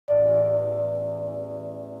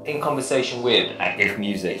in conversation with active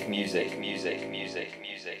music.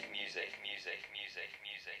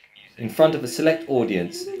 In front of a select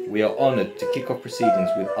audience, we are honoured to kick off proceedings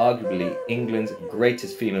with arguably England's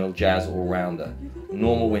greatest female jazz all-rounder,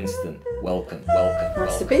 Norma Winstone. Welcome.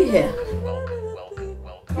 Nice to be here.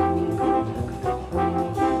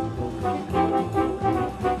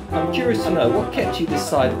 I'm curious to know what kept you this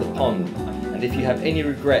side of the pond, and if you have any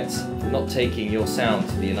regrets for not taking your sound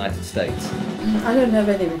to the United States. I don't have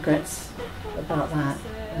any regrets about that,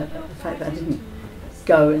 the fact that I didn't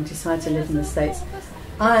go and decide to live in the States.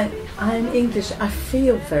 I'm English. I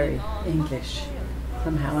feel very English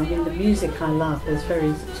somehow. I mean, the music I love, there's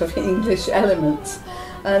very sort of English elements,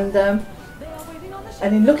 and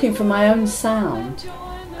in looking for my own sound,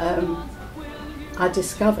 I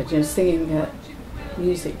discovered, singing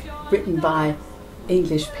music written by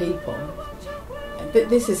English people.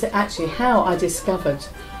 This is actually how I discovered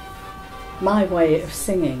my way of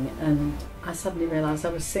singing, and I suddenly realised I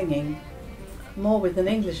was singing more with an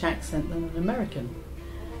English accent than an American.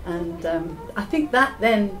 And I think that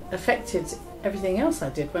then affected everything else I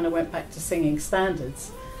did when I went back to singing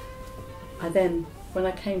standards. When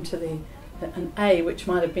I came to an A, which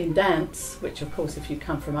might have been dance, which of course if you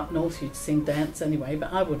come from up north you'd sing dance anyway,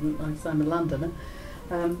 but I wouldn't because I'm a Londoner,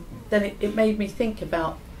 then it made me think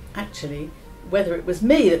about actually whether it was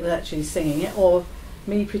me that was actually singing it or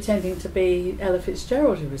me pretending to be Ella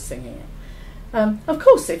Fitzgerald who was singing it. Of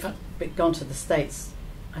course, if I'd gone to the States,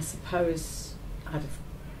 I suppose I'd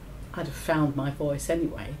have found my voice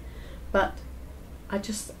anyway, but I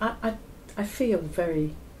feel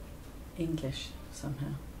very English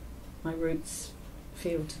somehow. My roots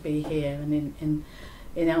feel to be here and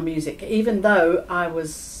in our music, even though I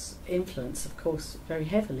was influenced, of course, very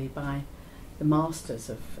heavily by the masters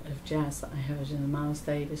of jazz that I heard in Miles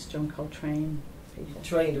Davis, John Coltrane. People. You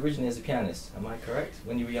trained originally as a pianist, am I correct,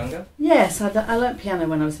 when you were younger? Yes, I learnt piano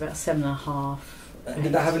when I was about 7.5.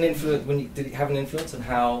 Did that have an influence? Did it have an influence on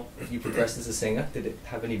how you progressed as a singer? Did it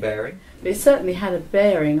have any bearing? It certainly had a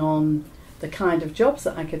bearing on the kind of jobs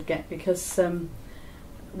that I could get, because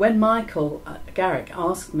when Michael Garrick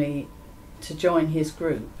asked me to join his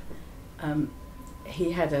group,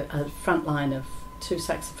 he had a front line of 2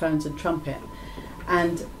 saxophones and trumpet,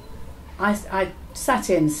 and I sat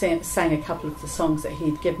in, sang a couple of the songs that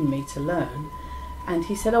he'd given me to learn, and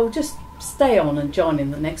he said, "Oh, just stay on and join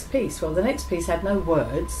in the next piece." Well, the next piece had no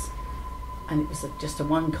words, and it was just a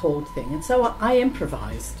 1-chord thing, and so I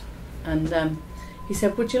improvised. And he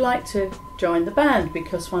said, "Would you like to join the band,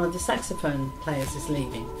 because one of the saxophone players is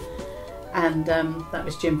leaving?" And that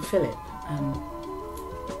was Jim Phillip, and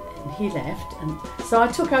he left, and so I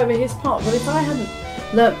took over his part. Well, if I hadn't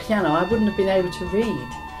learnt piano, I wouldn't have been able to read.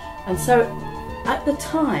 And so at the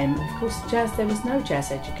time, of course, there was no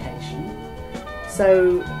jazz education.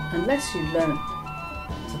 So unless you learnt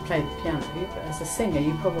to play the piano, as a singer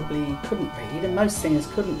you probably couldn't read, and most singers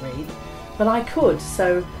couldn't read, but I could,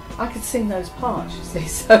 so I could sing those parts, you see.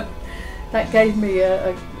 So that gave me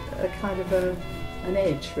a kind of an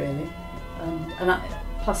edge, really.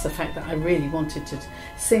 Plus the fact that I really wanted to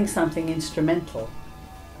sing something instrumental.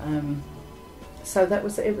 So it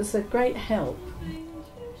was a great help.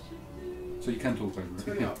 So you can talk over it.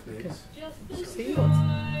 Turn it up, please. See what?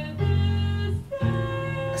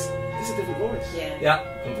 It's a different voice. Yeah,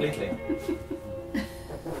 completely.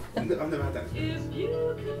 I've never had that experience.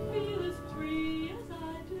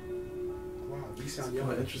 Wow, you sound young.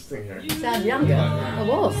 Quite interesting here. You sound younger. I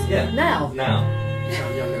was. Yeah. Now. You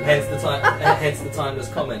sound younger now. Hence the timeless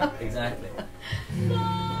comment. Exactly.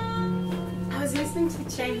 I was listening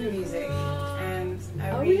to chamber music, and I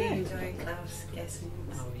really enjoy Klaus Gessens.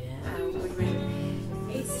 Oh yeah.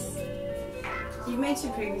 You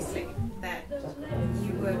mentioned previously that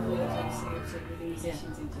you work really closely with the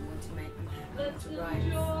musicians and you want to make them happy, to write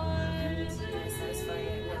and satisfy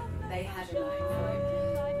what they had in mind for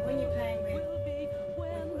it. When you're playing with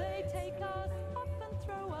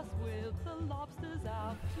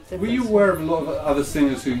Were you aware of a lot of other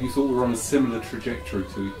singers who you thought were on a similar trajectory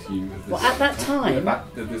to you? At that time?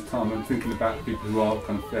 At this time, I'm thinking about people who are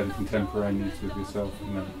kind of fairly contemporaneous with yourself.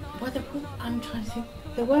 Well, I'm trying to think.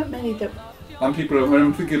 There weren't many that. And when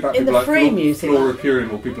I'm thinking about in people the like free music, Flora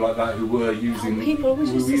Purin or people like that who were using. People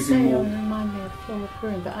always used to say, more. remind me of Flora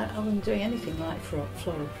Purin, but I wasn't doing anything like Flora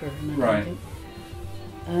Purin. Right.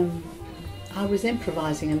 I was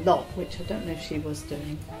improvising a lot, which I don't know if she was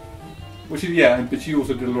doing. Well, but she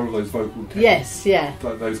also did a lot of those vocal techniques. Yes, yeah.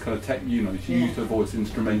 Like those kind of she used her voice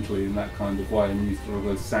instrumentally in that kind of way and used all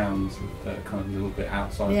those sounds that are kind of a little bit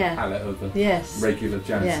outside the palette of the regular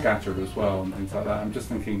jazz scatter as well and things like that. I'm just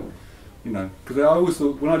thinking, You know, because I always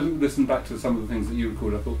thought, when I listened back to some of the things that you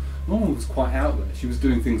recorded, I thought Norma was quite out there. She was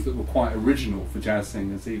doing things that were quite original for jazz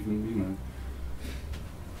singers, even, you know.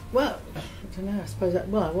 Well, I don't know, I suppose, I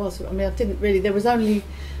was. I mean, I didn't really, there was only,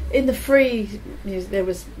 in the free music, there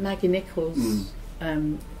was Maggie Nichols.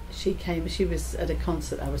 She came, she was at a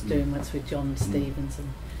concert I was doing once with John Stevens, and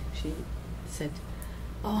she said,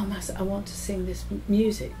 oh, I want to sing this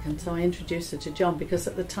music. And so I introduced her to John, because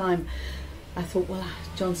at the time I thought, well,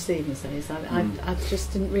 John Stevens is. I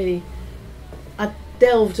just didn't really. I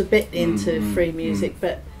delved a bit into free music,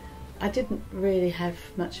 but I didn't really have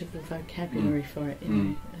much of a vocabulary for it, you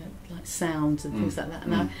know, like sounds and things like that.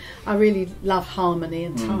 And I really love harmony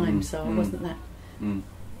and time, so I wasn't that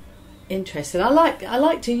interested. I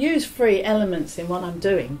like to use free elements in what I'm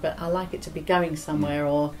doing, but I like it to be going somewhere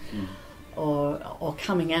or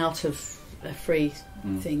coming out of a free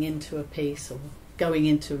thing into a piece, or going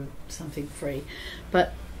into something free.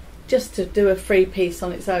 But just to do a free piece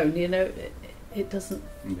on its own, you know, it doesn't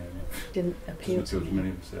didn't appeal to me. Many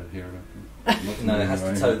of us here. No, it has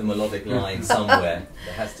to toe the melodic line somewhere.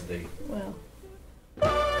 There has to be. Well,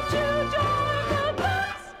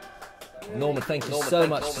 Norma, thank you so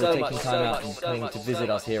much for taking time out and coming to visit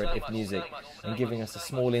us here at If Music and giving us a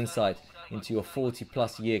small insight into your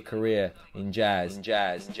 40-plus year career in jazz.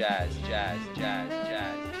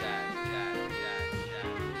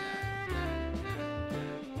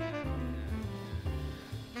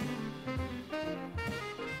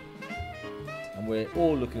 And we're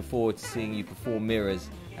all looking forward to seeing you perform Mirrors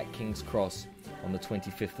at King's Cross on the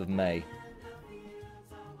 25th of May.